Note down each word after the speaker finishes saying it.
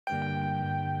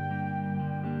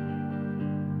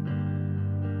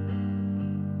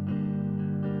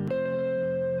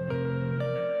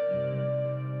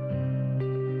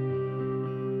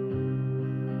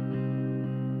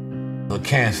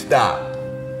can't stop.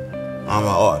 I'm an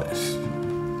artist.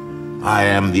 I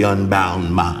am the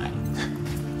unbound mind.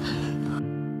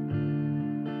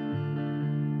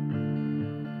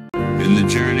 In the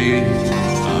journey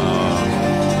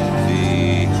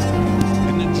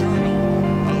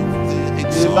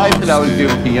The advice that I would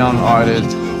give to young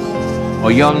artists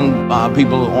or young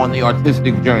people on the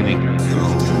artistic journey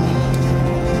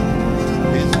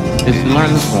is to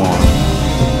learn the form,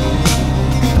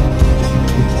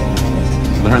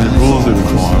 learn the rules of the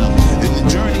form. The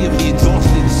journey of the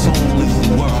exhausted soul is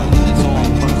the world, and it's all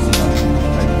personal.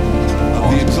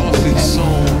 Of the exhausted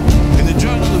soul, in the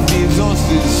journal of the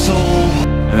exhausted soul.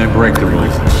 And then break the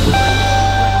rules.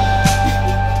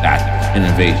 That's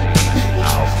innovation.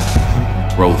 How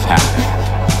growth happens.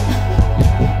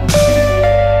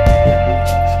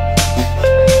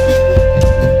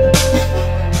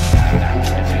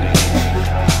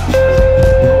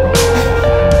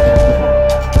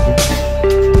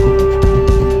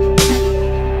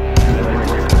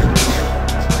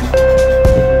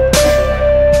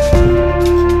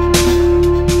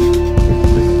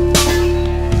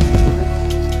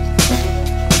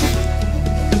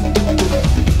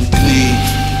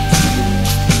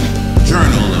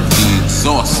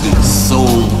 Exhausted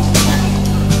soul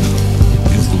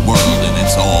is the world, and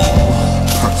it's all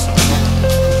personal.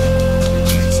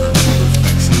 In a certain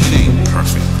perfection, it ain't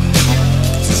perfect.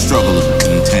 It's a struggle to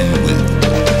contend with.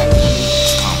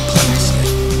 It's complex,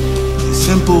 yet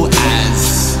simple as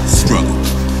struggle.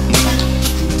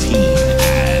 Routine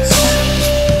as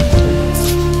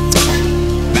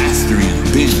mastery and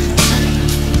business.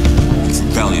 It's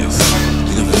rebellious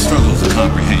because it struggles to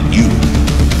comprehend you.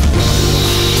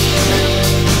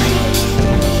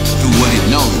 What it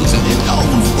knows, and it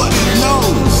knows what it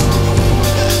knows.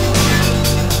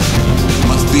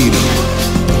 Must be to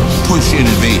push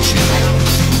innovation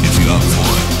if you're up for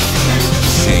it.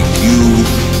 Shake you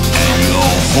and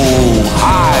your whole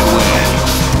highway.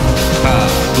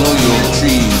 Blow your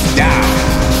trees down.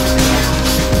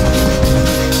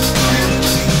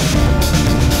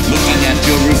 Looking at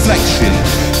your reflection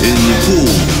in the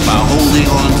pool by holding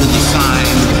on to the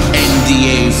signed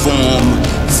NDA form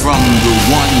from the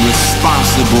one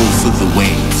responsible for the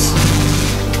waves.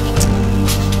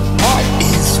 Art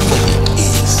is what it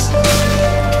is.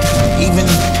 Even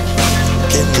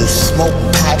in the smoke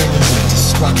patterns of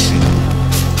destruction,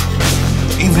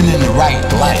 even in the right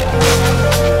light,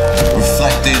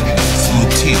 reflected through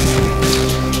a tear.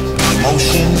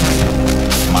 Emotion,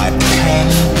 my pen,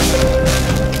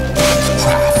 is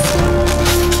craft,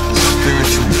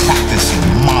 spiritual practice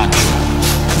and mantra.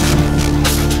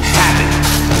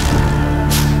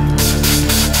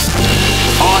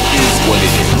 Art is what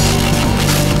it is.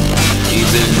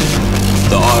 Even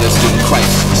the artist in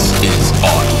crisis is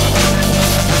art.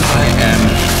 I am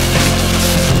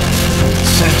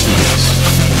Centuries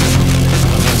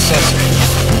of ancestry,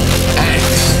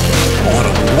 angst on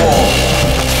a wall,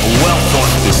 wealth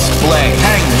on display,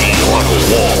 hang me on a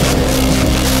wall.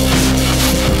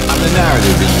 I'm the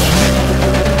narrative in your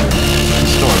memory,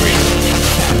 story,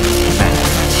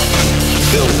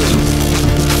 filled with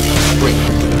brick,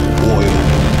 oil,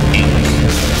 ink,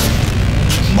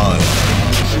 mud,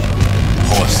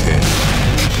 horsehair,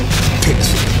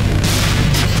 picture,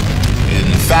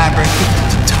 in the fabric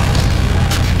of the time,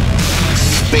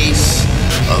 space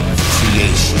of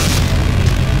creation,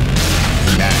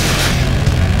 humanity,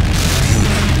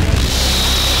 beauty.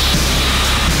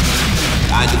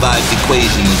 I devised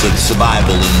equations of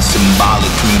survival and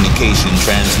symbolic communication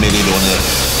transmitted on a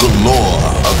galore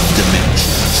of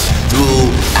dimensions.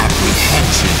 Through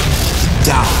apprehension,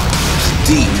 doubt,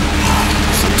 deep.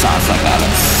 Sometimes I gotta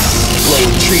blow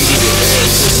a tree to your head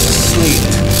just to sleep.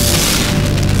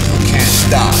 Can't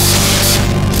stop.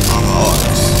 I'm an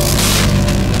artist.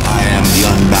 I am the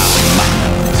unbound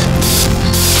mind.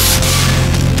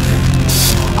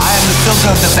 I am the filter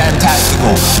of the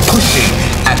fantastical, pushing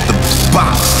at the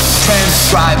box,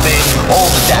 transcribing all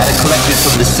the data collected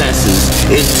from the senses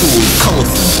into a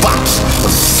colorful box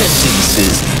of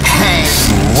sentences, hand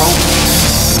wrote,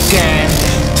 scanned,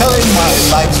 telling my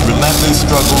life's relentless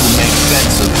struggle to make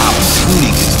sense of how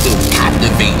beauty can still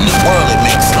captivate in a world that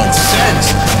makes no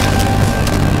sense.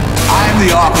 I am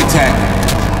the architect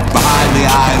behind the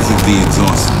eyes of the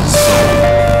exhausted soul,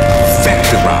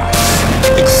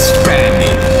 vectorized,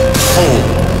 expanded, whole,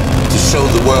 to show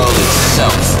the world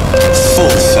itself, full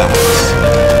size,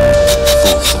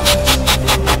 full size.